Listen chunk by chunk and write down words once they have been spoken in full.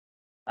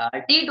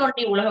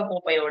T20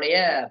 உலகக்கோப்பையுடைய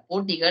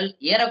போட்டிகள்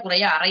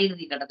ஏறக்குறைய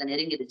அரையிறுதி கட்டத்தை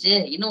நெருங்கிடுச்சு.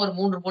 இன்னும் ஒரு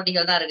 3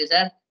 போட்டிகள் தான் இருக்கு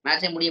சார்.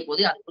 மேட்சே முடிய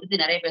போகுது. அது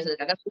குறித்து நிறைய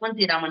பேசுறதுக்காக சுமந்த்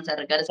சி ராமன் சார்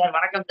இருக்காரு. சார்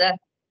வணக்கம் சார்.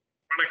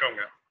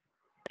 வணக்கங்க.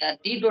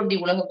 T20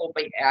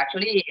 உலகக்கோப்பை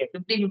ஆக்சுவலி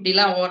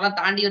 50-50லாம் ஓவர்லாம்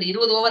தாண்டி ஒரு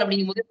 20 ஓவர்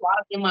அப்படிங்கும்போது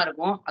சுவாரஸ்யமா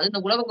இருக்கும். அது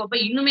இந்த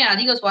உலகக்கோப்பை இன்னுமே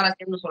அதிக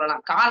சுவாரஸ்யம்னு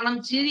சொல்லலாம்.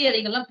 காரணம் சிறிய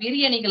அணிகள்லாம்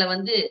பெரிய அணிகள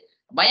வந்து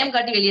பயம்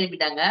காட்டி வெளிய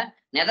அனுப்பிட்டாங்க.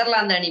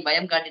 நெதர்லாந்து அணி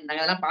பயம்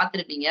காட்டியிருந்தாங்க. அதெல்லாம்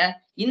பார்த்திருப்பீங்க.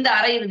 இந்த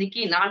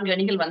அரையிறுதிக்கு 4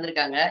 அணிகள்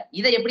வந்திருக்காங்க.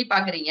 இத எப்படி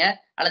பார்க்குறீங்க?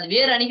 அல்லது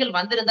வேறு அணிகள்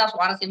வந்திருந்தா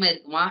சுவாரஸ்யமா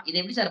இருக்குமா? இத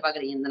எப்படி சார்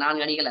பார்க்குறீங்க இந்த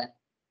 4 அணிகள?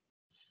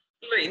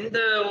 இல்ல இந்த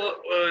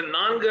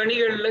 4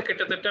 அணிகள்ல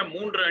கிட்டத்தட்ட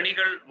 3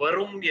 அணிகள்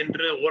வரும்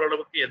என்று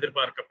ஓரளவுக்கு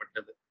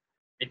எதிர்பார்க்கப்பட்டது.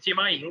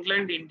 நிச்சயமா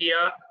இங்கிலாந்து,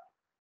 இந்தியா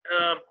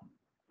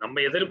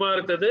நம்ம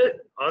எதிர்பார்த்தது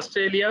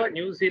ஆஸ்திரேலியா,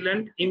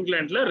 நியூசிலாந்து,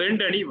 இங்கிலாந்துல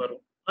 2 அணி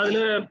வரும். அதுல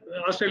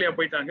ஆஸ்திரேலியா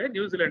போயிட்டாங்க,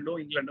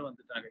 நியூசிலாண்டும் இங்கிலாண்டும்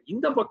வந்துட்டாங்க.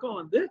 இந்த பக்கம்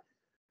வந்து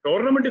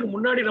டோர்னமெண்ட்டுக்கு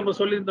முன்னாடி நம்ம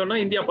சொல்லியிருந்தோம்னா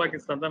இந்தியா,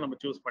 பாகிஸ்தான் தான் நம்ம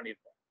சூஸ்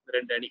பண்ணியிருக்கோம்.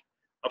 2 அணி.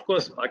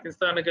 அப்கோர்ஸ்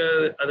பாகிஸ்தானுக்கு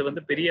அது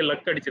வந்து பெரிய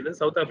லக் அடிச்சது.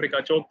 சவுத் ஆப்பிரிக்கா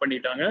சோக்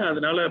பண்ணிட்டாங்க.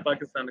 அதனால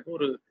பாகிஸ்தானுக்கு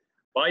ஒரு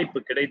வாய்ப்பு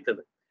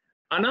கிடைத்தது.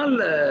 ஆனால்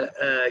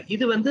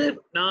இது வந்து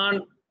நான்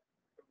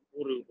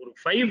ஒரு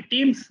 5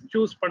 டீம்ஸ்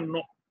சூஸ்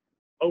பண்ணோம்.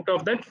 Out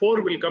of that 4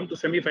 will come to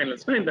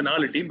செமிஃபைனல்ஸ்னா இந்த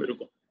 4 டீம்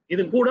இருக்கும்.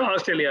 இது கூட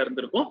ஆஸ்திரேலியா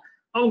இருந்திருக்கும்.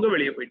 அவங்க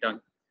வெளியே போயிட்டாங்க.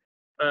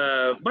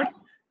 பட்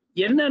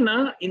என்னன்னா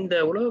இந்த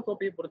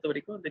உலகக்கோப்பையை பொறுத்த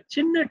வரைக்கும் இந்த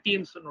சின்ன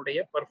டீம்ஸினுடைய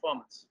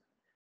பர்ஃபார்மன்ஸ்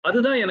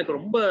அதுதான் எனக்கு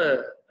ரொம்ப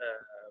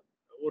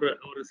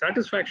ஒரு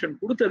சாட்டிஸ்ஃபேக்ஷன்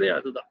கொடுத்ததே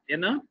அதுதான்.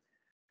 ஏன்னா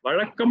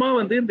வழக்கமா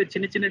வந்து இந்த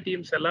சின்ன சின்ன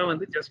டீம்ஸ் எல்லாம்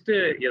வந்து ஜஸ்ட்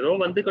ஏதோ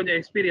வந்து கொஞ்சம்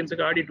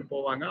எக்ஸ்பீரியன்ஸுக்கு ஆடிட்டு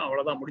போவாங்க,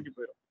 அவ்வளவுதான், முடிஞ்சு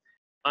போயிடும்.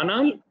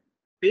 ஆனால்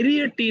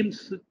பெரிய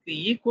டீம்ஸுக்கு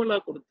ஈக்குவலா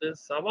கொடுத்து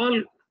சவால்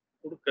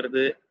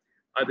கொடுக்கறது,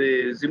 அது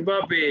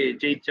ஜிம்பாப்வே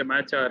ஜெயிச்ச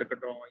மேட்சா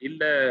இருக்கட்டும்,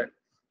 இல்ல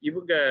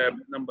இவங்க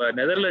நம்ம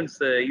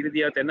நெதர்லாண்ட்ஸ்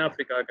இறுதியா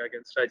தென்னாப்பிரிக்காவுக்கு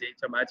அகேன்ஸ்டா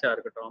ஜெயிச்ச மேட்சா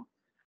இருக்கட்டும்.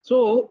 ஸோ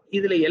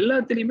இதுல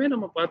எல்லாத்துலயுமே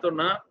நம்ம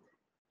பார்த்தோம்னா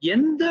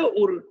எந்த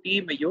ஒரு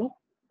டீமையும்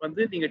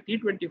வந்து நீங்க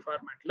T20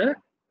 ஃபார்மேட்ல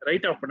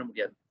ரைட் ஆஃப் பண்ண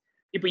முடியாது.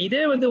 இப்ப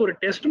இதே வந்து ஒரு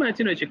டெஸ்ட்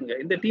மேட்ச்னு வச்சுக்கோங்க,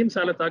 இந்த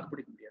டீம்ஸால தாக்கு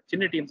பிடிக்க முடியாது,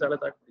 சின்ன டீம்ஸால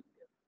தாக்கு பிடிக்க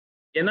முடியாது.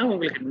 ஏன்னா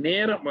உங்களுக்கு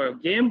நேரம்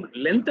கேம்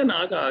லென்த்தன்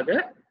ஆக ஆக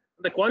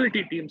இந்த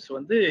குவாலிட்டி டீம்ஸ்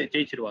வந்து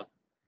ஜெயிச்சிருவாங்க.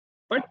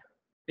 பட்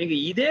நீங்க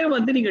இதே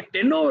வந்து நீங்க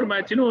 10 ஓவர்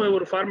மேட்ச்னு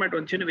ஒரு ஃபார்மேட்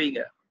வந்துச்சுன்னு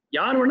வைங்க,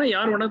 யார்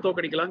வேணா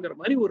தோக்கடிக்கலாங்கிற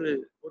மாதிரி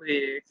ஒரு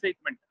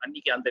எக்ஸைட்மெண்ட்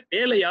அன்னைக்கு அந்த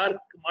டேல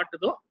யாருக்கு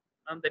மாட்டுதோ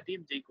அந்த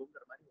டீம்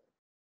ஜெயிக்குங்கிற மாதிரி.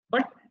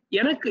 பட்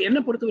எனக்கு என்ன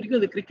பொறுத்த வரைக்கும்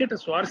அது கிரிக்கெட்டை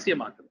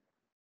சுவாரஸ்யமாக்குது.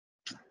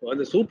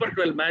 அந்த சூப்பர்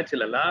 12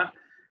 மேட்ச்ல எல்லாம்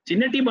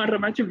சின்ன டீம் ஆடுற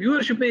மேட்ச்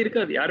வியூவர்ஷிப்பே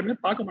இருக்காது, யாருமே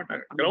பார்க்க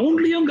மாட்டாங்க,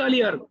 கிரவுண்ட்லயும்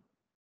காலியா இருக்கும்.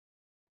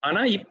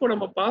 ஆனா இப்போ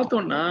நம்ம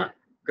பார்த்தோம்னா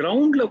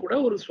கிரவுண்ட்ல கூட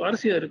ஒரு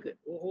சுவாரஸ்யம் இருக்கு.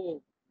 ஓஹோ,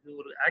 இது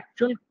ஒரு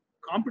ஆக்சுவல்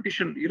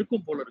காம்படிஷன்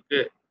இருக்கும் போல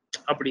இருக்கு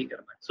அப்படிங்கிற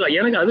மாதிரி. ஸோ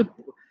எனக்கு அது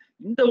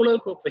இந்த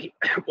உலகக்கோப்பை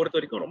பொறுத்த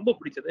வரைக்கும் ரொம்ப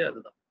பிடிச்சதே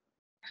அதுதான்.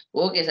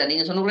 Okay sir.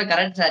 நீங்க சொன்ன கூட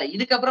கரெக்ட் சார்.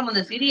 இதுக்கப்புறம்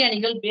அந்த சிறிய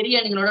அணிகள்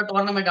பெரிய அணிகளோட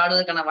டோர்னமெண்ட்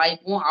ஆடுவதற்கான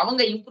வாய்ப்பும்,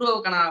 அவங்க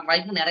இம்ப்ரூவ்க்கான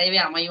வாய்ப்பும் நிறையவே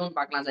அமையும்னு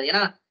பார்க்கலாம் சார்.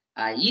 ஏன்னா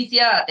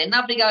ஈஸியா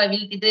தென்னாப்பிரிக்காவை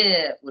வீழ்த்திட்டு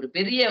ஒரு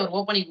பெரிய ஒரு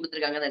ஓப்பனிங்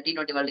கொடுத்திருக்காங்க இந்த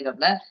T20 வேர்ல்டு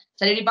கப்ல.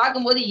 சரி, இப்படி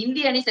பார்க்கும்போது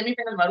இந்திய அணி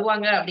செமிஃபைனல்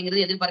வருவாங்க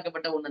அப்படிங்கிறது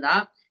எதிர்பார்க்கப்பட்ட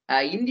ஒண்ணுதான்.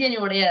 இந்திய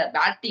அணியோடைய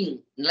பேட்டிங்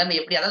நிலைமை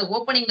எப்படி? அதாவது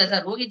ஓப்பனிங்ல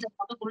சார் ரோஹித்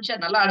சர்மா வந்து குளிச்சா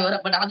நல்லா ஆடுவாரு.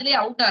 பட் அதுலயே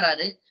அவுட்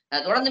ஆறாரு.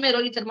 தொடர்ந்துமே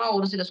ரோஹித் சர்மா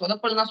ஒரு சில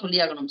சொதப்பல் தான் சொல்லி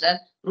ஆகணும் சார்.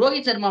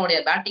 ரோஹித் சர்மாவுடைய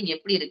பேட்டிங்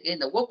எப்படி இருக்கு?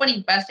 இந்த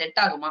ஓப்பனிங் பேர் செட்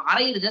ஆகுமா?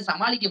 அரையிறுதியை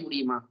சமாளிக்க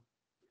முடியுமா?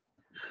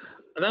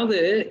 அதாவது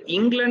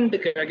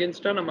இங்கிலாந்துக்கு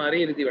அகேன்ஸ்டா நம்ம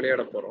அரையிறுதி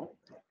விளையாட போறோம்.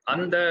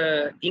 அந்த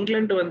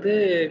இங்கிலாந்து வந்து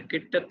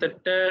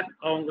கிட்டத்தட்ட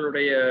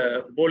அவங்களுடைய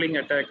போலிங்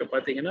அட்டாக்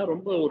பார்த்தீங்கன்னா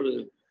ரொம்ப ஒரு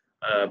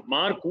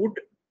மார்க் வுட்,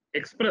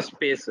 எக்ஸ்பிரஸ்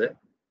பேஸ்,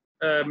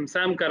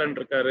 சாம் கரன்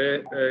இருக்காரு,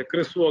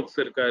 கிறிஸ் வோக்ஸ்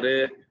இருக்காரு,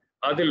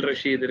 ஆதில்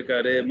ரஷீத்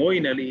இருக்காரு,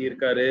 மொயின் அலி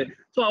இருக்காரு.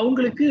 ஸோ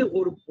அவங்களுக்கு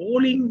ஒரு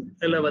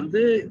போலிங்ல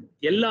வந்து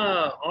எல்லா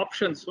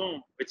ஆப்ஷன்ஸும்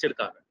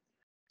வச்சிருக்காங்க.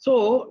 ஸோ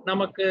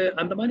நமக்கு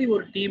அந்த மாதிரி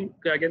ஒரு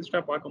டீமுக்கு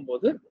அகேன்ஸ்டா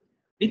பார்க்கும்போது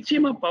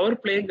நிச்சயமா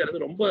பவர்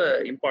பிளேங்கிறது ரொம்ப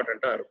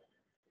இம்பார்ட்டண்டா இருக்கும்.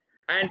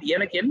 அண்ட்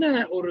எனக்கு என்ன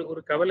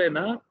ஒரு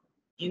கவலைன்னா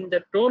இந்த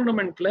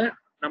டோர்னமெண்ட்ல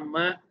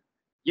நம்ம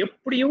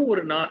எப்படியும்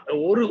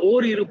ஒரு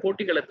ஓரிரு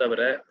போட்டிகளை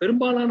தவிர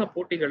பெரும்பாலான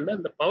போட்டிகள்ல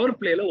இந்த பவர்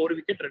பிளேல 1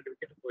 விக்கெட் 2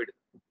 விக்கெட் போயிடுது.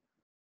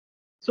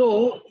 ஸோ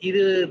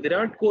இது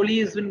Virat Kohli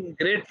is in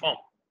great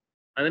form.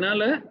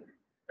 அதனால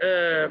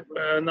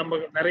நம்ம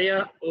நிறைய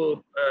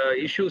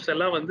இஷ்யூஸ்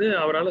எல்லாம் வந்து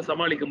அவரால்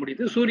சமாளிக்க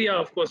முடியுது. சூர்யா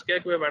ஆஃப்கோர்ஸ்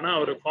கேட்கவே வேணாம்,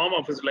 அவர் ஃபார்ம்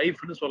ஆஃப் ஹிஸ்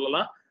லைஃப்னு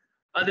சொல்லலாம்.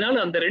 அதனால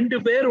அந்த 2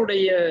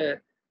 பேருடைய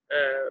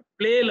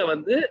பிளேல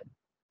வந்து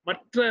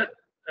மற்ற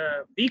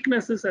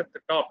வீக்னஸஸ் அட் த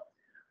டாப்.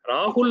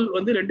 ராகுல்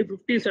வந்து 2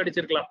 50s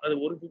அடிச்சிருக்கலாம். அது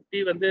ஒரு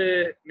 50 வந்து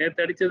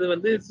நேற்று அடிச்சது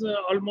வந்து இட்ஸ்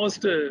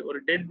ஆல்மோஸ்ட் ஒரு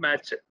டெட்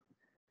மேட்ச்,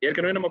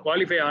 ஏற்கனவே நம்ம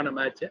குவாலிஃபை ஆன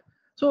மேட்ச்.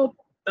 ஸோ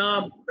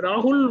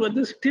ராகுல்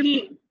வந்து ஸ்டில்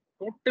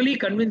டோட்டலி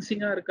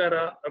கன்வின்சிங்கா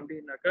இருக்காரா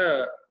அப்படின்னாக்கா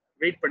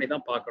வெயிட் பண்ணி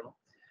தான் பார்க்கணும்.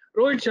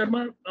 ரோஹித்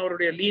சர்மா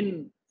அவருடைய லீன்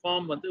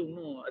ஃபார்ம் வந்து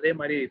இன்னும் அதே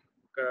மாதிரி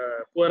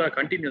புவரா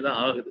கண்டினியூ தான்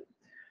ஆகுது.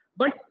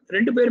 பட்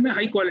 2 பேருமே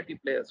high quality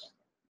players.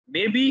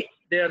 Maybe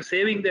they are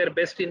saving their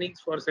best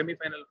innings for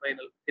semi-final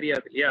final,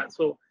 தெரியாது இல்லையா?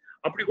 ஸோ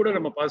அப்படி கூட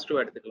நம்ம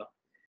பாசிட்டிவா எடுத்துக்கலாம்.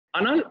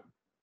 ஆனால்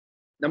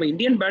நம்ம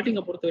இந்தியன்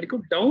பேட்டிங்கை பொறுத்த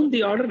வரைக்கும் டவுன்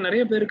தி ஆர்டர்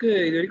நிறைய பேருக்கு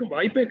இது வரைக்கும்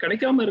வாய்ப்பே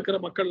கிடைக்காம இருக்கிற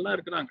மக்கள்லாம்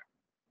இருக்கிறாங்க.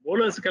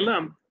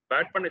 போலர்ஸ்க்கெல்லாம்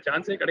பேட் பண்ண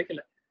சான்ஸே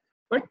கிடைக்கல.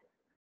 But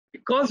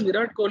because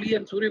Virat Kohli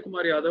and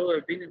Suryakumar Yadav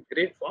been in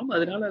great form,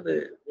 அதனால அது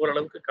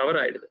ஓரளவுக்கு கவர்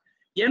ஆயிடுது.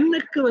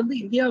 எனக்கு வந்து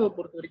இந்தியாவை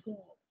பொறுத்த வரைக்கும்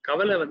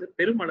கவலை வந்து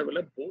பெருமளவுல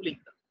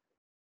போலிங் தான்.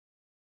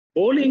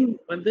 போலிங்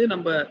வந்து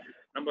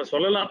நம்ம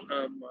சொல்லலாம்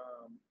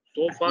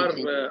சோஃபார்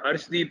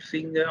ஹர்ஷ்தீப்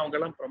சிங் அவங்க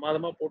எல்லாம்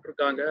பிரமாதமா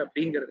போட்டிருக்காங்க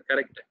அப்படிங்கிறது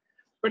கரெக்ட்.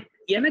 பட்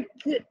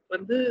எனக்கு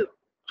வந்து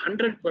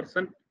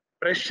 100%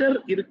 ப்ரெஷர்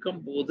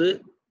இருக்கும் போது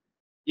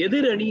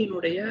எதிர்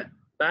அணியினுடைய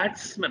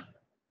பேட்ஸ்மேன்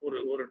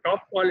ஒரு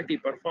டாப் குவாலிட்டி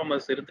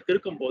பர்ஃபார்மன்ஸ்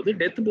இருக்கும் போது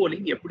டெத்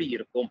போலிங் எப்படி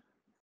இருக்கும்,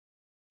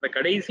 இந்த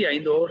கடைசி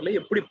 5 ஓவர்ல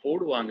எப்படி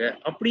போடுவாங்க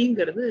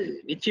அப்படிங்கிறது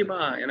நிச்சயமா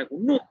எனக்கு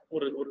இன்னும்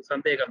ஒரு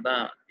சந்தேகம்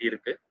தான்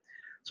இருக்கு.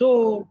 So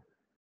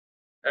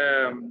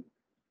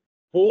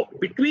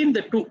between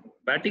the two,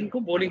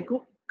 பேட்டிங்க்கும்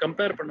போலிங்க்கும்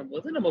compare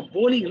பண்ணும்போது நம்ம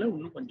போலிங்ல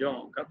இன்னும் கொஞ்சம்,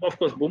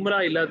 ஆஃப்கோர்ஸ் பும்ரா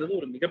இல்லாதது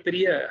ஒரு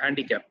மிகப்பெரிய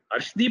ஹேண்டிகேப்.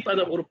 ஹர்ஷ்தீப்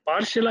அதை ஒரு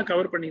பார்ஷியலா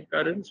கவர்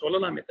பண்ணியிருக்காருன்னு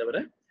சொல்லலாமே தவிர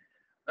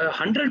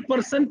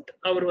 100%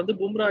 அவர் வந்து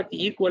பும்ராக்கு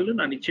ஈக்குவல்னு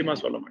நான் நிச்சயமா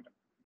சொல்ல மாட்டேன்.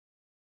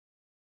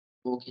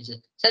 Okay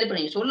sir. சார் இப்ப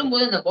நீங்க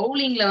சொல்லும்போது இந்த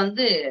பவுலிங்ல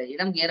வந்து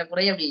இடம்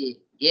ஏறக்குறைய அப்படி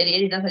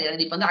ஏறி தான் சார்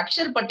இறங்குது. இப்ப வந்து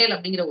அக்ஷர் பட்டேல்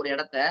அப்படிங்கிற ஒரு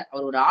இடத்த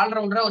அவர் ஒரு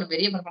ஆல்ரவுண்டரா ஒரு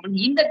பெரிய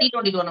பெர்ஃபார்மன்ஸ் இந்த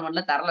T20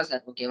 டோர்னமெண்ட்ல தரல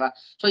சார். ஓகேவா?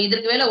 சோ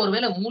இதற்கு மேல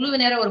ஒருவேளை முழு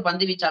நேர ஒரு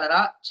பந்து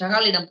வீச்சாளரா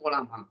சகாலிடம்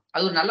போலாமா?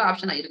 அது ஒரு நல்ல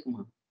ஆப்ஷனா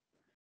இருக்குமா?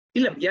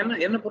 இல்ல,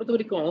 என்ன பொறுத்த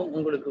வரைக்கும்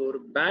உங்களுக்கு ஒரு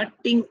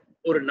பேட்டிங்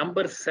ஒரு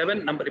நம்பர்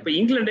 7 நம்பர், இப்ப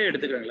இங்கிலாண்டே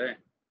எடுத்துக்கோங்களேன்,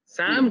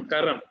 சாம்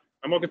கரன்.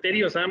 நமக்கு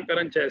தெரியும் சாம்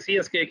கரன்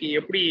சிஎஸ்கேக்கு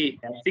எப்படி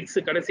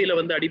 6 கடைசியில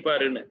வந்து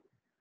அடிப்பாருன்னு.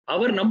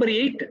 அவர் நம்பர்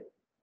 8,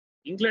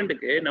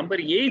 இங்கிலாந்துக்கு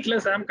நம்பர் 8ல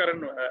சாம்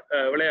கரன்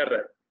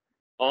விளையாடுறாரு.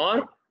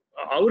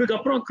 அவருக்கு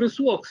அப்புறம் கிறிஸ்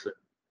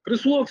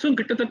வோக்ஸும்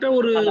கிட்டத்தட்ட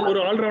ஒரு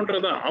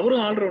ஆல்ரவுண்டர் தான்,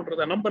 அவரும் ஆல்ரவுண்டர்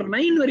தான். நம்பர்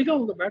 9 வரைக்கும்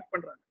அவங்க பேட்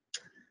பண்றாங்க.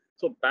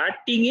 ஸோ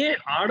பேட்டிங்கே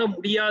ஆட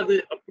முடியாது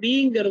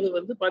அப்படிங்கிறது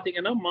வந்து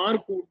பாத்தீங்கன்னா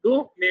மார்க்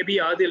வுட்டும் மேபி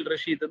ஆதில்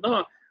ரஷீதும்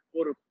தான்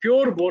ஒரு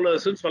பியூர்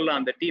போலர்ஸ் சொல்லலாம்.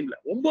 அந்த டீம்ல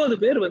 9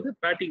 பேர் வந்து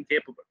பேட்டிங்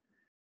கேப்பபிள்.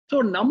 ஸோ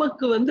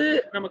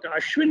நமக்கு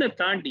அஸ்வினை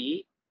தாண்டி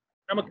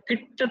நமக்கு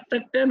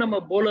கிட்டத்தட்ட நம்ம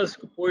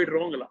போலர்ஸ்க்கு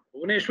போயிடுறோங்களாம்.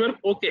 புவனேஸ்வர்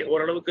ஓகே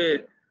ஓரளவுக்கு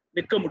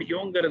நிற்க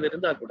முடியுங்கிறது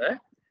இருந்தா கூட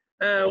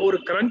ஒரு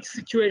கிரன்ச்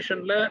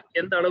சிச்சுவேஷன்ல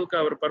எந்த அளவுக்கு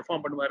அவர்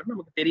பெர்ஃபார்ம் பண்ணுவாருன்னு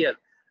நமக்கு தெரியாது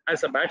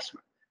ஆஸ் அ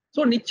பேட்ஸ்மேன்.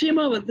 ஸோ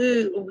நிச்சயமா வந்து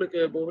உங்களுக்கு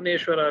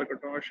புவனேஸ்வரா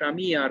இருக்கட்டும்,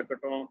 ஷமியா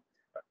இருக்கட்டும்,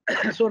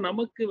 ஸோ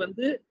நமக்கு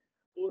வந்து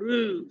ஒரு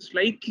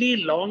ஸ்லைட்லி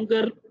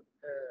லாங்கர்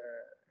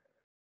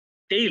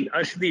டெய்ல்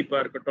ஹர்ஷ்தீப்பா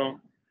இருக்கட்டும்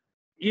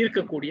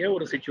இருக்கக்கூடிய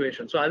ஒரு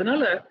சிச்சுவேஷன். ஸோ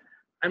அதனால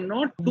ஐம்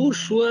நாட் டூ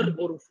ஷுவர்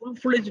ஒரு ஃபுல்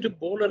ஃபிளெஜ்டு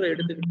போலரை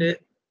எடுத்துக்கிட்டு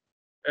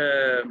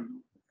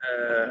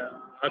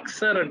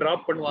அக்ஸரை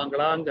டிராப்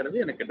பண்ணுவாங்களாங்கிறது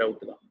எனக்கு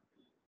டவுட் தான்.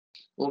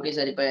 Okay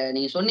sir. இப்ப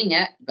நீங்க சொன்னீங்க.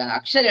 இப்ப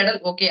அக்ஷர் எடல்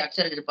ஓகே,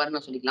 அக்ஷர்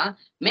இருப்பாருன்னு சொல்லிக்கலாம்.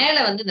 மேல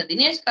வந்து இந்த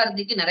தினேஷ்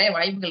கார்த்திக்கு நிறைய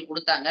வாய்ப்புகள்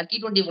குடுத்தாங்க.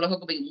 T20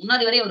 உலகக்கோப்பைக்கு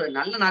முன்னாடி வரை ஒரு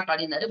நல்ல நாக்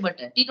ஆடினாரு.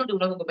 பட் T20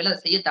 உலகக்கோப்பையில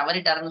அதை செய்ய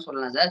தவறிட்டாருன்னு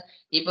சொல்லலாம் சார்.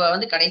 இப்ப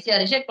வந்து கடைசியா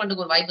ரிஷப்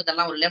பண்ட்டுக்கு ஒரு வாய்ப்பு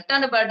தரலாம். ஒரு லெஃப்ட்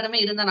ஹேண்ட்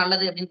பேட்டருமே இருந்தா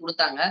நல்லது அப்படின்னு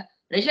குடுத்தாங்க.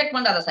 ரிஷப்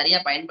பண்ட் அதை சரியா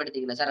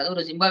பயன்படுத்திக்கல சார். அது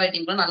ஒரு ஜிம்பாப்வே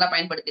டீம்ல நல்லா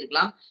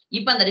பயன்படுத்தியிருக்கலாம்.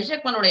 இப்ப அந்த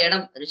ரிஷப் பண்டோட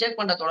இடம், ரிஷப்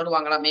பண்ட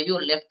தொடருவாங்களா? மேபி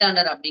ஒரு லெஃப்ட்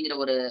ஹேண்டர் அப்படிங்கிற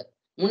ஒரு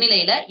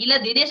முன்னிலையில, இல்ல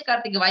தினேஷ்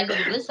கார்த்திக்கு வாய்ப்பு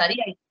கொடுத்தது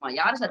சரியா இருக்குமா?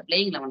 யாரு சார்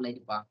பிளேயிங் 11ல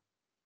இருப்பா?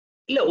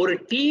 இல்ல, ஒரு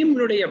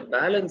டீம்னுடைய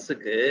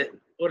பேலன்ஸுக்கு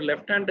ஒரு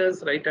லெஃப்ட்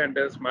ஹேண்டர்ஸ் ரைட்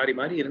ஹேண்டர்ஸ் மாறி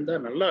மாறி இருந்தா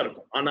நல்லா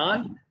இருக்கும்.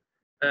 ஆனால்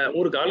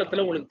ஒரு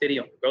காலத்துல உங்களுக்கு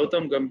தெரியும்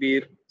கௌதம்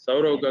கம்பீர்,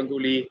 சௌரவ்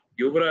கங்குலி,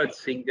 யுவராஜ்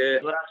சிங்,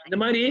 இந்த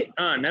மாதிரி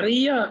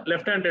நிறைய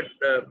லெஃப்ட் ஹேண்டட்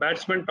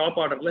பேட்ஸ்மேன் டாப்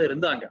ஆர்டர்ல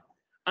இருந்தாங்க.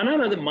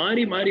 ஆனால் அது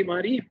மாறி மாறி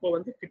மாறி இப்போ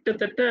வந்து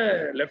கிட்டத்தட்ட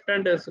லெஃப்ட்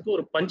ஹேண்டர்ஸுக்கு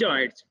ஒரு பஞ்சம்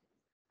ஆயிடுச்சு.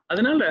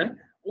 அதனால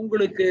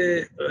உங்களுக்கு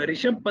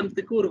ரிஷப்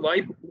பந்துக்கு ஒரு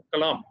வாய்ப்பு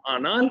கொடுக்கலாம்.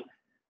 ஆனால்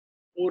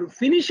ஒரு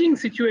பினிஷிங்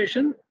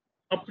சிச்சுவேஷன்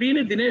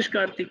அப்படின்னு தினேஷ்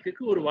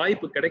கார்த்திக்கு ஒரு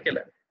வாய்ப்பு கிடைக்கல.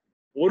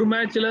 ஒரு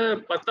மேட்ச்ல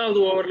 10வது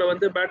ஓவர்ல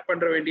வந்து பேட்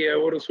பண்ற வேண்டிய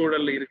ஒரு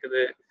சூழல்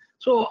இருக்குது.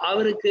 ஸோ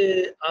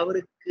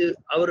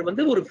அவர்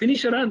வந்து ஒரு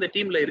பினிஷரா அந்த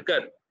டீம்ல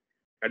இருக்காரு.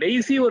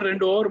 கடைசி ஒரு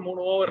 2 ஓவர்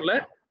 3 ஓவர்ல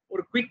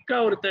ஒரு குவிக்கா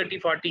ஒரு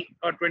 30-40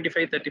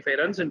 25-35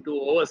 ரன்ஸ் இன் 2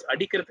 ஓவர்ஸ்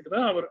அடிக்கிறதுக்கு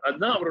தான்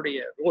அதுதான் அவருடைய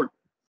ரோல்.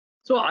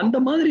 ஸோ அந்த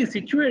மாதிரி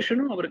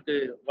சிச்சுவேஷனும் அவருக்கு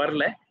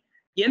வரல.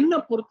 என்ன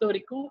பொறுத்த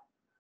வரைக்கும்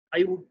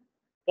I would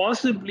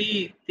possibly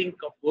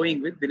think of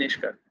going with Dinesh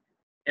Karthik.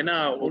 ஏன்னா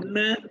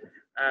ஒன்னு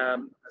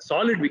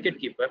சாலிட் விக்கெட்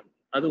கீப்பர்,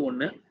 அது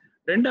ஒண்ணு.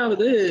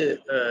 ரெண்டாவது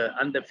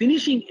அந்த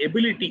பினிஷிங்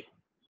எபிலிட்டி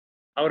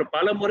அவர்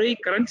பல முறை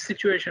கரண்ட்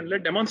சிச்சுவேஷன்ல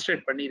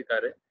டெமான்ஸ்ட்ரேட்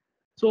பண்ணியிருக்காரு.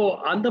 ஸோ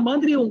அந்த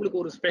மாதிரி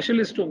உங்களுக்கு ஒரு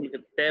ஸ்பெஷலிஸ்ட்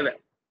உங்களுக்கு தேவை.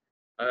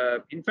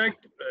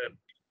 இன்ஃபேக்ட்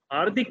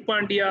ஹார்திக்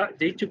பாண்டியா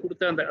ஜெயிச்சு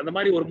கொடுத்த அந்த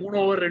மாதிரி ஒரு 3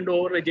 ஓவர் 2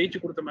 ஓவர்ல ஜெயிச்சு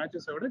கொடுத்த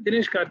மேட்சஸை விட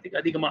தினேஷ் கார்த்திக்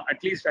அதிகமா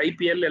அட்லீஸ்ட்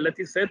ஐபிஎல்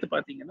எல்லாத்தையும் சேர்த்து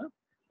பார்த்தீங்கன்னா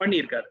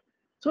பண்ணியிருக்காரு.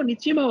 ஸோ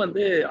நிச்சயமா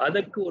வந்து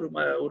அதற்கு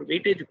ஒரு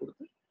வெயிட்டேஜ்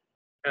கொடுத்து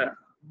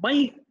my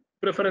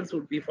preference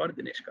would be for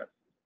Dinesh Karthik.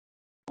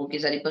 Okay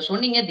sir. இப்ப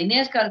சொன்னீங்க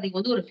தினேஷ் கார்த்திக்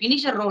வந்து ஒரு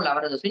ஃபினிஷர் ரோல்.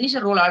 அவர் அந்த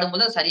ஃபினிஷர் ரோல்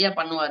ஆடும்போது சரியா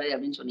பண்ணுவாரு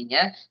அப்படின்னு சொன்னீங்க.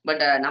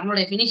 பட்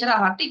நம்மளுடைய ஃபினிஷரா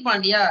ஹர்திக்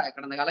பாண்டியா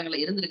கடந்த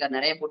காலங்கள்ல இருந்திருக்காரு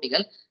நெறைய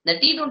போட்டிகள். இந்த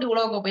T20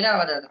 உலகக்கோப்பையில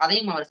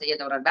அதையும் அவர் செய்ய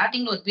தவறாரு.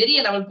 பேட்டிங்ல ஒரு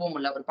பெரிய லெவல் போ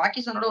முடியல. ஒரு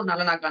பாகிஸ்தானோட ஒரு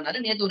நல்ல நாக்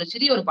ஆனாரு. நேத்து ஒரு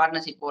சிறிய ஒரு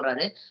பார்ட்னர்ஷிப்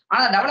போடுறாரு.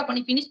 ஆனா டெவலப்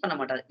பண்ணி பினிஷ் பண்ண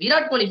மாட்டாரு.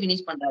 விராட் கோலி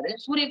பினிஷ் பண்றாரு.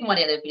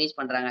 சூரியகுமார் யாதவ் பினிஷ்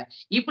பண்றாங்க.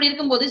 இப்படி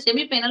இருக்கும்போது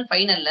செமி ஃபைனல்,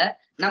 ஃபைனல்ல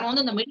நம்ம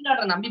வந்து இந்த மிடில்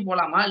ஆர்டர நம்பி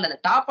போலாமா? இல்ல அந்த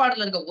டாப்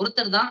ஆர்டர்ல இருக்க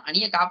ஒருத்தர் தான்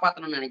அணிய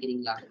காப்பாத்தணும்னு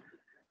நெனைக்கிறீங்களா?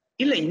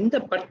 இல்ல இந்த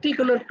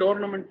பர்டிகுலர்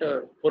டோர்னமெண்ட்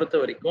பொறுத்த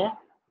வரைக்கும்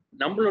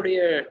நம்மளுடைய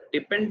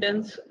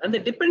அந்த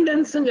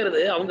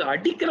டிபெண்டன்ஸ்ங்கிறது அவங்க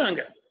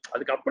அடிக்கிறாங்க.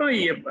 அதுக்கப்புறம்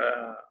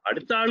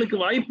அடுத்த ஆளுக்கு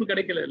வாய்ப்பு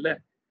கிடைக்கல இல்ல.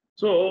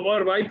 ஸோ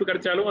ஓவர் வாய்ப்பு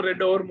கிடைச்சாலும்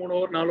 2 ஓவர் 3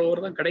 ஓவர் 4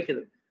 ஓவர் தான்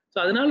கிடைக்குது. ஸோ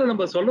அதனால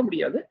நம்ம சொல்ல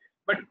முடியாது.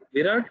 பட்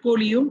விராட்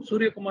கோலியும்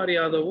சூரியகுமார்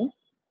யாதவும்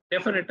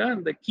டெஃபினட்டா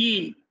இந்த கீ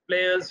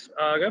பிளேயர்ஸ்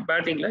ஆக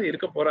பேட்டிங்ல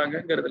இருக்க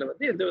போறாங்கிறதுல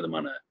வந்து எந்த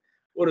விதமான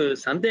ஒரு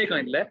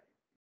சந்தேகம் இல்லை.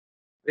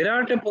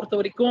 விராட்டை பொறுத்த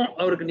வரைக்கும்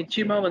அவருக்கு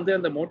நிச்சயமா வந்து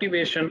அந்த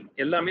மோட்டிவேஷன்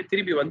எல்லாமே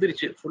திரும்பி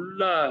வந்துருச்சு.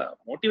 ஃபுல்லா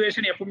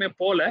மோட்டிவேஷன் எப்பவுமே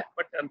போல,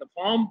 பட் அந்த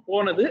ஃபார்ம்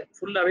போனது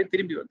ஃபுல்லாவே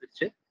திரும்பி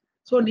வந்துருச்சு.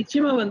 ஸோ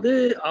நிச்சயமா வந்து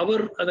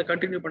அவர் அதை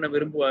கண்டினியூ பண்ண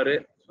விரும்புவாரு.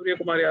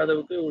 சூரியகுமார்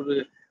யாதவுக்கு ஒரு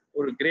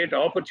ஒரு கிரேட்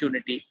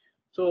ஆப்பர்ச்சுனிட்டி.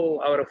 ஸோ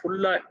அவரை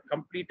ஃபுல்லா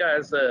கம்ப்ளீட்டா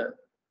as a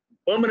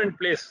permanent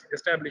place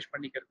establish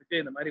பண்ணிக்கிறதுக்கு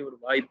இந்த மாதிரி ஒரு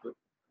வாய்ப்பு.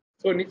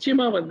 ஸோ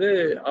நிச்சயமா வந்து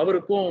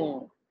அவருக்கும்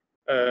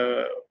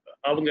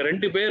அவங்க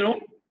 2 பேரும்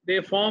they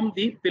form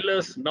the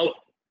pillars now.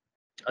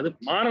 அது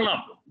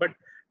மாறலாம், பட்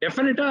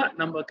டெஃபினட்டா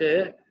நமக்கு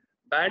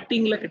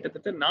பேட்டிங்ல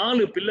கிட்டத்தட்ட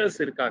 4 பில்லர்ஸ்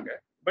இருக்காங்க.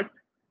 பட்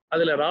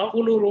அதுல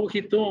ராகுலும்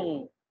ரோஹித்தும்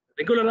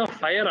ரெகுலரா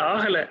ஃபயர்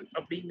ஆகல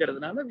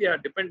அப்படிங்கிறதுனால we are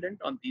dependent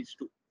on these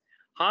two.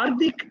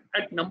 Hardik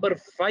at number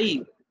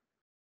 5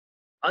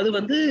 அது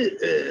வந்து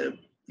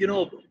யூனோ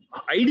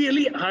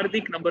ஐடியலி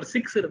ஹார்திக் நம்பர்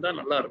 6 இருந்தா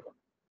நல்லா இருக்கும்.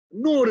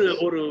 இன்னும் ஒரு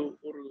ஒரு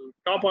ஒரு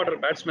டாப்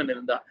ஆர்டர் பேட்ஸ்மேன்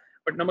இருந்தா.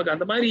 பட் நமக்கு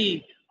அந்த மாதிரி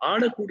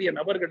ஆடக்கூடிய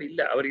நபர்கள்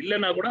இல்ல. அவர்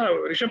இல்லைன்னா கூட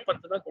ரிஷப்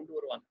பந்த் தான் கொண்டு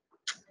வருவாங்க.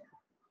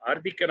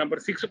 ஹார்திக் நம்பர்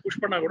 6 புஷ்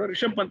பண்ணா கூட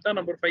ரிஷப் பந்த் தான்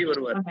நம்பர் 5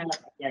 வருவார்.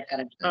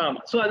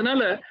 ஆமா. சோ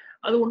அதனால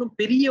அது ஒன்றும்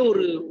பெரிய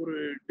ஒரு ஒரு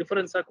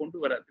டிஃபரன்ஸா கொண்டு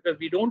வராது. Because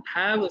we don't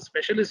have a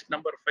specialist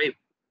number 5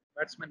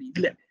 batsman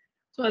இல்ல.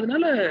 சோ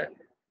அதனால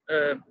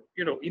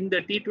இந்த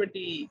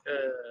T20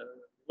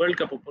 வேர்ல்ட்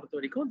கப்பை பொறுத்த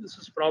வரைக்கும் this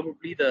is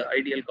probably the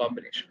ideal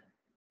combination.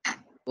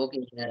 Okay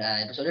sir.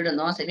 இப்ப சொல்லிட்டு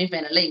இருந்தோம் செமி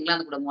ஃபைனல்ல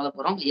இங்கிலாந்து கூட மோத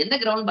போறோம். எந்த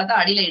கிரவுண்ட் பார்த்தா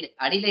அடிலைடு.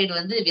 அடிலைடு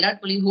வந்து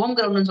விராட் கோலி ஹோம்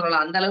கிரவுண்ட்னு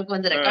சொல்லலாம். அந்த அளவுக்கு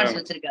வந்து ரெக்கார்ட்ஸ்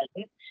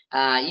வச்சிருக்காரு.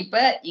 இப்ப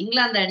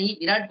இங்கிலாந்து அணி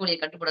விராட் கோலியை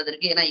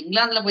கட்டுப்படுவதற்கு ஏன்னா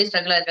இங்கிலாந்துல போய்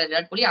ஸ்ட்ரகிள் ஆயிருக்காரு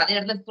விராட் கோலி. அதே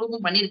இடத்துல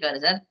ப்ரூவும் பண்ணியிருக்காரு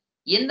சார்.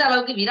 எந்த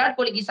அளவுக்கு விராட்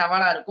கோலிக்கு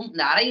சவாலா இருக்கும்?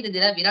 இந்த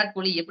அரையிறுதியில விராட்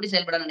கோலி எப்படி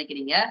செயல்பட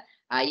நினைக்கிறீங்க?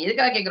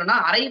 எதுக்காக கேட்கிறோம்னா,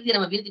 அரையிறுதியை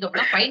நம்ம வீழ்த்திட்டோம்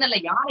அப்படின்னா, ஃபைனல்ல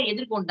யாரை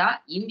எதிர்கொண்டா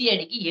இந்திய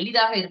அணிக்கு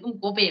எளிதாக இருக்கும்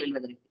கோப்பையை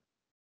வெல்வதற்கு?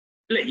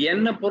 இல்ல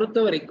என்னை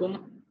பொறுத்த வரைக்கும்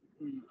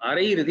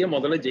அரையிறுதியை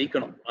முதல்ல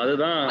ஜெயிக்கணும்.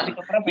 அதுதான்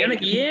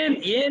எனக்கு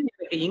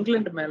எனக்கு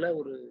இங்கிலாந்து மேல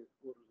ஒரு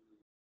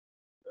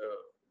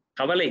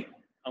கவலை.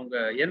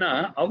 ஏன்னா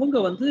அவங்க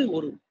வந்து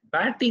ஒரு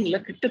பேட்டிங்ல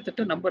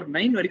கிட்டத்தட்ட நம்பர்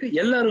 9 வரைக்கும்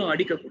எல்லாரும்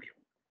அடிக்கக்கூடிய.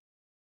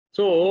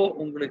 சோ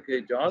உங்களுக்கு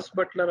ஜாஸ்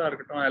பட்லரா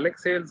இருக்கட்டும்,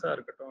 அலெக்ஸ் சேல்ஸா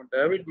இருக்கட்டும்,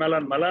 டேவிட்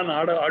மலான்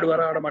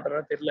ஆடுவாரா ஆட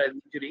மாட்டாரா தெரியல,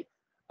 இன்ஜுரி.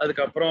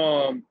 அதுக்கப்புறம்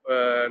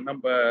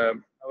நம்ம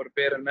அவர்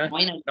பேர் என்ன,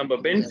 நம்ம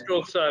பென்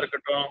ஸ்டோக்ஸா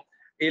இருக்கட்டும்,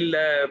 இல்ல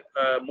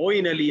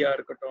மோயின் அலியா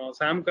இருக்கட்டும்,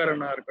 சாம்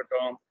கரனா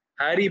இருக்கட்டும்,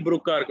 ஹாரி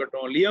புரூக்கா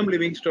இருக்கட்டும், லியம்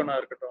லிவிங்ஸ்டோனா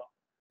இருக்கட்டும்.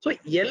 ஸோ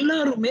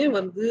எல்லாருமே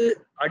வந்து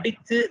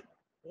அடித்து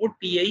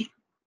போட்டியை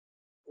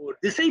ஒரு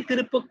திசை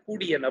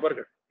திருப்பக்கூடிய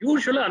நபர்கள்.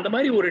 யூஸ்வலா அந்த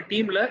மாதிரி ஒரு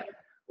டீம்ல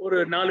ஒரு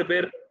 4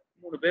 பேர்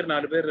 3 பேர்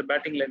 4 பேர்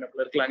பேட்டிங்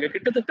லைனப்ல இருக்கலாம்.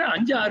 கிட்டத்தட்ட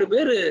 5-6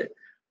 பேர்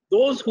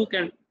those who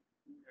can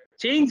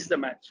change the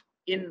match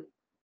in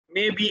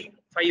maybe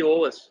 5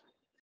 overs.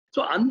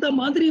 So அந்த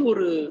மாதிரி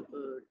ஒரு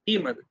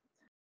டீம் அது.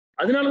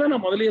 அதனாலதான்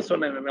நான் முதல்லயே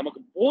சொன்னேன், நமக்கு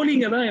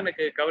போலிங்க தான்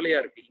எனக்கு கவலையா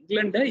இருக்கு.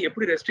 இங்கிலாண்டை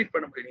எப்படி ரெஸ்ட்ரிக்ட்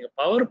பண்ண முடியும்? நீங்க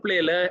பவர்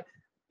பிளேல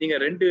நீங்க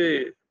 2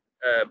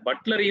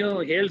 பட்லரையும்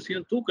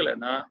ஹேல்ஸையும்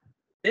தூக்கலன்னா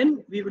then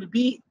we will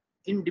be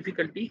in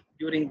difficulty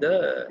during the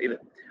இது.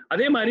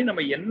 அதே மாதிரி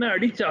நம்ம என்ன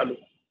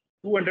அடிச்சாலும்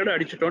 200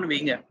 அடிச்சிட்டோம்னு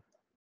வைங்க,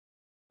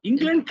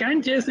 இங்கிலாந்து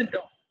கேன் சேஸ் இட்.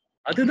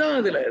 அதுதான்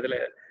இதுல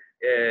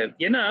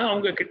ஏன்னா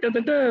அவங்க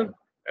கிட்டத்தட்ட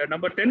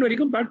நம்பர் 10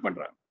 வரைக்கும் பேட்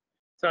பண்றாங்க.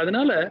 ஸோ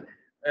அதனால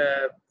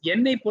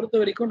என்னை பொறுத்த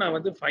வரைக்கும் நான்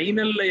வந்து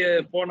ஃபைனல்ல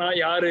போனா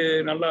யாரு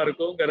நல்லா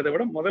இருக்கும்ங்கிறத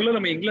விட முதல்ல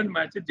நம்ம இங்கிலாந்து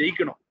மேட்சை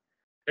ஜெயிக்கணும்.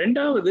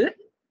 ரெண்டாவது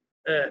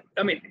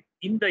ஐ மீன்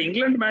இந்த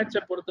இங்கிலாந்து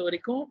மேட்சை பொறுத்த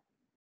வரைக்கும்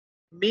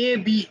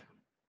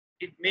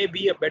it may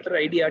be a better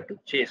idea to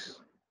chase.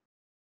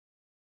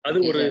 அது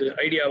ஒரு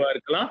ஐடியாவா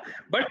இருக்கலாம்.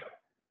 பட்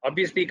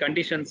ஆப்வியஸ்லி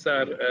கண்டிஷன்ஸ்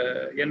ஆர்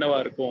என்னவா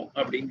இருக்கும்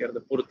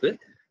அப்படிங்கறத பொறுத்து.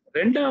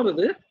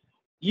 ரெண்டாவது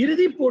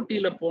இறுதி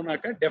போட்டியில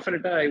போனாக்கா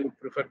டெஃபினட்டா I would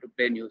prefer to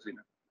play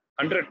New Zealand.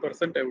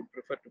 100% I would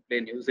prefer to play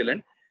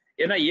New Zealand.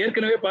 ஏன்னா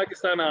ஏற்கனவே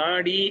பாகிஸ்தான்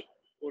ஆடி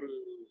ஒரு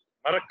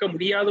மறக்க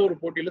முடியாத ஒரு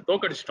போட்டியில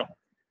தோக்கடிச்சிட்டோம்.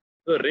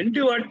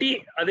 2 வாட்டி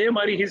அதே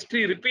மாதிரி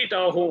ஹிஸ்டரி ரிப்பீட்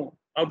ஆகும்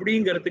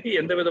அப்படிங்கிறதுக்கு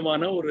எந்த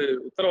விதமான ஒரு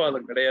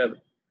உத்தரவாதம் கிடையாது.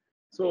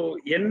 ஸோ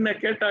என்ன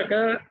கேட்டாக்க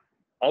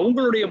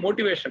அவங்களுடைய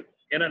மோட்டிவேஷன்,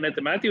 ஏன்னா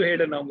நேற்று மேத்யூ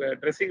ஹேடன் அவங்க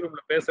ட்ரெஸ்ஸிங்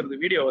ரூம்ல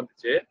பேசுறது வீடியோ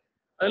வந்துச்சு.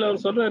 அதுல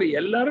அவர் சொல்றாரு,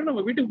 எல்லாரும்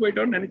நம்ம வீட்டுக்கு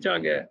போயிட்டோம்னு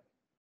நினைச்சாங்க,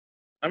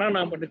 ஆனா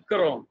நாம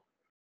நிக்கிறோம்,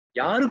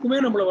 யாருக்குமே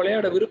நம்மள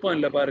விளையாட விருப்பம்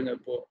இல்லை பாருங்க.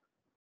 இப்போ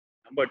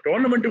நம்ம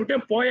டோர்னமெண்ட் விட்டே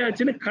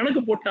போயாச்சுன்னு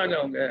கணக்கு போட்டாங்க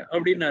அவங்க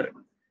அப்படின்னாரு.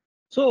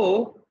 சோ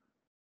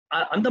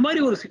அந்த மாதிரி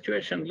ஒரு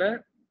சிச்சுவேஷன்ல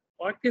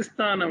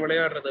பாகிஸ்தானை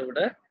விளையாடுறதை விட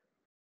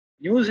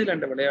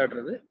நியூசிலாண்டை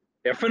விளையாடுறது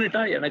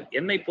டெஃபினட்டா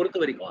என்னை பொறுத்த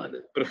வரைக்கும் அது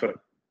ப்ரிஃபர்.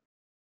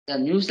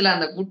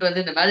 நியூசிலாந்த கூட்டு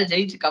வந்து இந்த மேட்ச்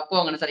ஜெயிச்சு கப்பு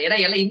வாங்கணும் சார். ஏன்னா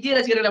எல்லாம் இந்திய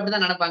ரசிகர்கள்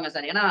அப்படிதான் நினைப்பாங்க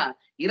சார். ஏன்னா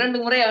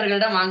 2 முறை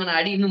அவர்களிடம் வாங்கின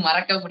அடி இன்னும்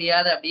மறக்க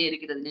முடியாத அப்படியே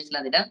இருக்கிறது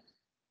நியூசிலாந்திடம்.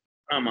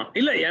 ஆமா,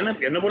 இல்ல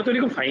என்ன பொறுத்த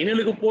வரைக்கும்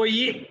ஃபைனலுக்கு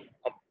போய்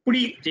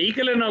அப்படி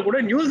ஜெயிக்கலன்னா கூட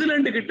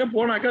நியூசிலாந்து கிட்ட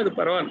போனாக்கா அது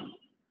பரவாயில்ல.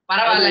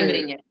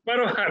 பரவாயில்லங்கிறீங்க.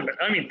 பரவாயில்ல.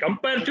 ஐ மீன்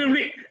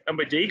கம்பேரிட்டிவ்லி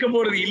நம்ம ஜெயிக்க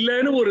போறது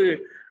இல்லன்னு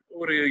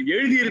ஒரு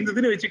எழுதி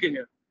இருந்ததுன்னு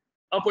வச்சுக்கோங்க.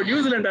 அப்போ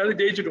நியூசிலாண்டாவது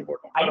ஜெயிச்சுட்டு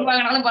போட்டோம். அடி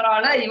வாங்கினாலும்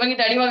பரவாயில்ல,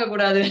 இவங்கிட்ட அடி வாங்க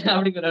கூடாது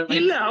அப்படிங்கிற.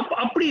 இல்ல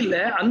அப்படி இல்ல,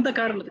 அந்த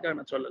காரணத்துக்காக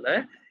நான் சொல்லல.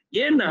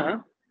 ஏன்னா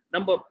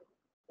நம்ம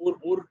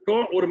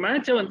ஒரு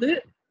மேட்ச வந்து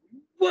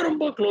ரொம்ப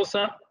ரொம்ப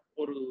க்ளோஸா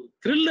ஒரு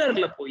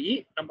த்ரில்லர்ல போய்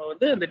நம்ம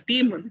வந்து அந்த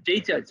டீம் வந்து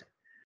ஜெயிச்சாச்சு.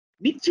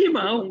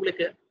 நிச்சயமா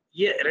உங்களுக்கு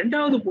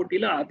 2வது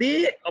போட்டியில அதே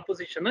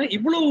அப்போசிஷனை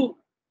இவ்வளவு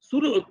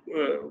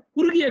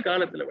குறுகிய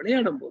காலத்துல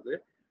விளையாடும் போது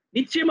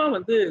நிச்சயமா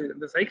வந்து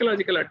இந்த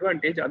சைக்கலாஜிக்கல்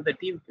அட்வான்டேஜ் அந்த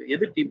டீமுக்கு,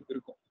 எதிர் டீமுக்கு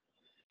இருக்கும்.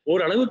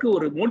 ஓரளவுக்கு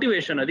ஒரு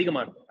மோட்டிவேஷன்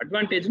அதிகமா இருக்கும்.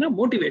 அட்வான்டேஜ்னா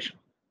மோட்டிவேஷன்.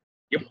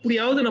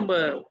 எப்படியாவது நம்ம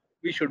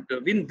we should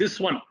win this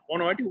one.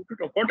 போன வாட்டி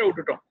கோட்டை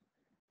விட்டுட்டோம்,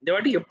 இந்த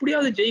வாட்டி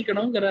எப்படியாவது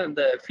ஜெயிக்கணுங்கிற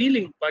அந்த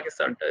ஃபீலிங்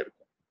பாகிஸ்தான்கிட்ட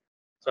இருக்கும்.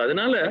 ஸோ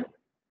அதனால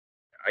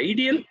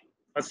ஐடியல்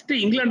ஃபர்ஸ்ட்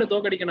இங்கிலாண்டை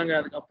தோக்கடிக்கணுங்க,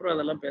 அதுக்கப்புறம்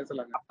அதெல்லாம்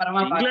பேசலாங்க.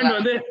 இங்கிலாந்து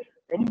வந்து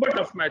ரொம்ப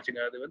டஃப்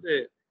மேட்சுங்க. அது வந்து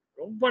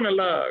ரொம்ப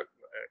நல்லா,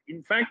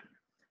 இன்ஃபேக்ட்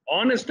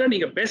ஆனஸ்டா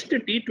நீங்க பெஸ்ட்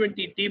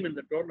T20 டீம்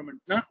இந்த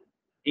டோர்னமெண்ட்னா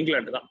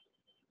இங்கிலாந்து தான்.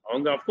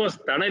 அவங்க அப்கோர்ஸ்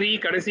தனரி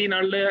கடைசி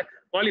நாள்ல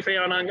குவாலிஃபை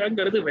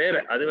ஆனாங்கிறது வேற.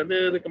 அது வந்து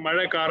இதுக்கு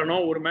மழை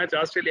காரணம். ஒரு மேட்ச்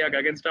ஆஸ்திரேலியாவுக்கு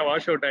அகேன்ஸ்டா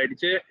வாஷ் அவுட்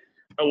ஆயிடுச்சு.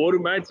 ஒரு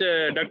மேட்ச்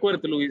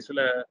டக்வர்த்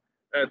லூயிஸ்ல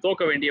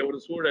தோக்க வேண்டிய ஒரு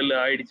சூழல்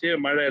ஆயிடுச்சு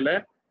மழையில.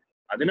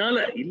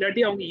 அதனால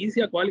இல்லாட்டி அவங்க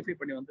ஈஸியா குவாலிஃபை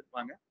பண்ணி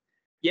வந்திருப்பாங்க.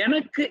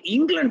 எனக்கு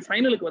இங்கிலாந்து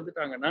ஃபைனலுக்கு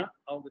வந்துட்டாங்கன்னா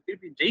அவங்க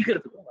திருப்பி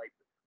ஜெயிக்கிறதுக்கும் வாய்ப்பு.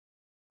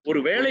 ஒரு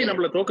வேளை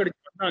நம்மள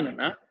தோக்கடிச்சு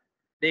வந்தாங்கன்னா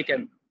they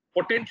can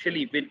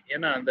potentially win.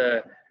 ஏன்னா அந்த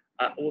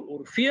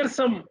ஒரு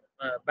ஃபியர்சம்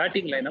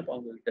பேட்டிங் லைனப்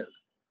அவங்க கிட்ட இருக்கு.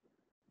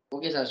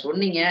 ஓகே சார்,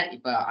 சொன்னீங்க.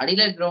 இப்ப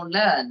அடிலட்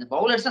கிரவுண்ட்ல இந்த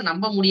பவுலர்ஸ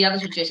நம்ப முடியாத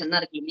சிச்சுவேஷன்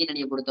தான் இருக்கு இந்தியன்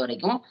அணியை பொறுத்த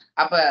வரைக்கும்.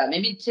 அப்ப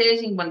மேபி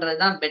சேசிங்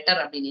பண்றதுதான் பெட்டர்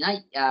அப்படின்னா,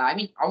 ஐ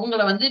மீன்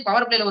அவங்கள வந்து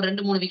பவர் பிளேல ஒரு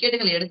 2, 3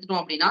 விக்கெட்டுகள்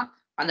எடுத்துட்டோம் அப்படின்னா,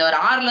 அந்த ஒரு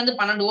 6ல இருந்து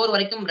 12 ஓவர்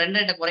வரைக்கும் ரன்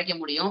ரேட்ட குறைக்க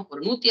முடியும். ஒரு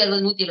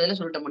 160, 170ல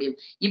சுருட்ட முடியும்.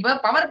 இப்ப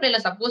பவர்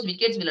பிளேல சப்போஸ்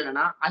விக்கெட்ஸ்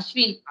விழலன்னா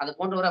அஸ்வின் அது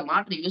போன்றவரை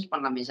மாற்றி யூஸ்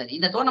பண்ணலாமே சார்.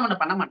 இந்த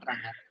டோர்னமெண்ட் பண்ண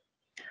மாட்டாங்க.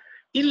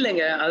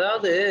 இல்லைங்க,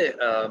 அதாவது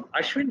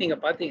அஸ்வின் நீங்க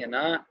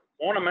பாத்தீங்கன்னா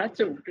போன மேட்ச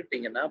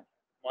விட்டுட்டீங்கன்னா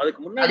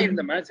அதுக்கு முன்னாடி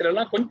இருந்த மேட்ச்ல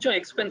எல்லாம் கொஞ்சம்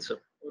எக்ஸ்பென்சிவ்.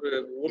 ஒரு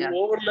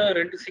ஓவர்ல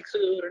 2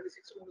 6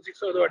 3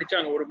 6 ஏதோ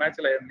அடிச்சாங்க ஒரு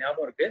மேட்ச்ல,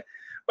 ஞாபகம் இருக்கு.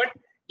 பட்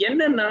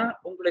என்னன்னா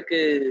உங்களுக்கு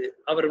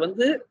அவர்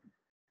வந்து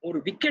ஒரு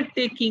விக்கெட்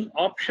டேக்கிங்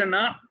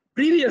ஆப்ஷனா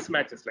ப்ரீவியஸ்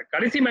மேட்சஸ்ல,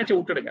 கடைசி மேட்சை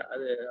விட்டுடுங்க,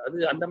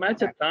 அது அந்த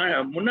மேட்சை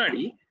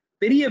முன்னாடி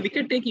பெரிய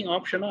விக்கெட் டேக்கிங்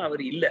ஆப்ஷனா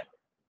அவர் இல்ல.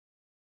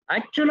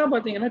 ஆக்சுவலா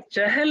பாத்தீங்கன்னா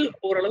செஹல்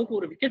ஓரளவுக்கு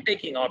ஒரு wicket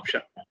taking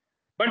option.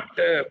 But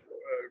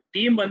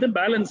team வந்து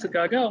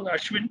பேலன்ஸுக்காக அவங்க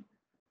Ashwin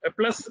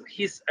plus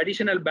his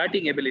additional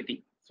batting ability,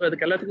 so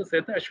அதுக்கு எல்லாத்துக்கும்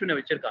சேர்த்து அஸ்வினை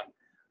வச்சிருக்காங்க.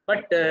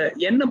 பட்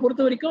என்னை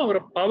பொறுத்த வரைக்கும்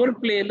அவரை பவர்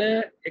பிளேல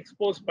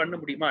எக்ஸ்போஸ் பண்ண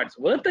முடியுமா?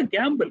 It's Worth a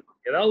Gamble.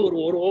 ஏதாவது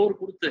ஒரு ஓவர்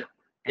கொடுத்து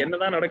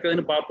என்னதான்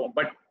நடக்குதுன்னு பார்ப்போம்.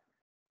 But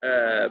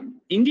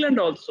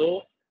England also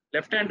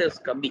left handers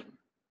கம்மி.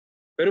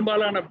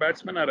 பெரும்பாலான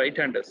batsman are right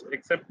handers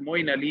accept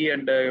Moeen Ali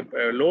and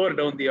lower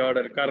down the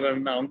order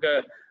காரன். அவங்க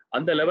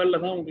அந்த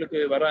லெவல்ல தான்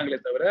உங்களுக்கு வராங்களே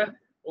தவிர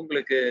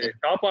உங்களுக்கு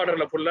டாப்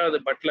ஆர்டர்ல ஃபுல்லா அது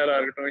பட்லரா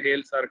இருக்கட்டும்,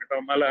 ஹேல்ஸா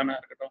இருக்கட்டும், மலானா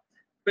இருக்கட்டும்,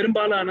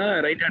 பெரும்பாலான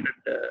ரைட்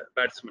ஹேண்டட்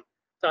பேட்ஸ்மேன்.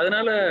 ஸோ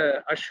அதனால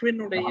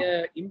அஸ்வினுடைய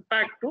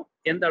இம்பாக்டும்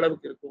எந்த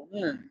அளவுக்கு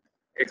இருக்கும்னு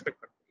எக்ஸ்பெக்ட்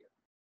பண்ண முடியாது.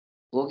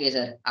 Okay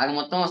sir. ஆக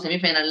மொத்தம்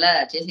செமிஃபைனல்ல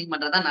சேசிங்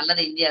பண்றதா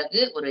நல்லது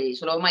இந்தியாவுக்கு. ஒரு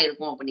சுலபமா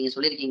இருக்கும் அப்ப நீங்க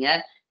சொல்லியிருக்கீங்க.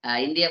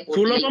 இந்தியா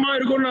சுலபமா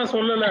இருக்கும்னு நான்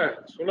சொல்லல.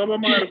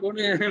 சுலபமா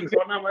இருக்கும்னு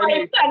சொன்ன மாதிரி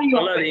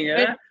சொல்லாதீங்க.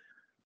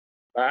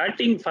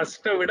 பேட்டிங்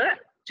ஃபர்ஸ்ட விட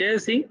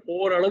சேசிங்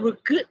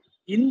ஓரளவுக்கு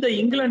இந்த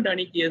இங்கிலாந்து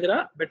அணிக்கு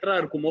எதிராக பெட்டரா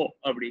இருக்குமோ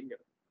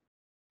அப்படிங்கிறது.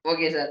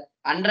 Okay sir.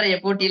 அன்றைய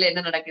போட்டியில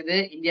என்ன நடக்குது,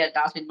 இந்தியா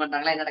டாஸ் வின்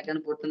பண்றாங்களா, என்ன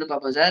நடக்குதுன்னு பொறுத்து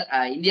பார்ப்போம் சார்.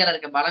 இந்தியால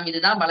இருக்க பலம்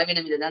இதுதான்,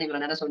 பலவீனம் இதுதான்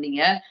இவ்வளவு நேரம்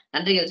சொன்னீங்க.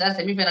 நன்றிகள் சார்.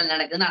 செமிஃபைனல்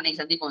நடக்குதுன்னு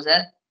அன்னைக்கு சந்திப்போம்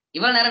சார்.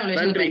 இவ்வளவு நேரம்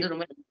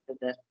ரொம்ப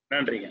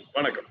நன்றிங்க,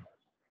 வணக்கம்.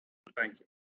 தேங்க்யூ.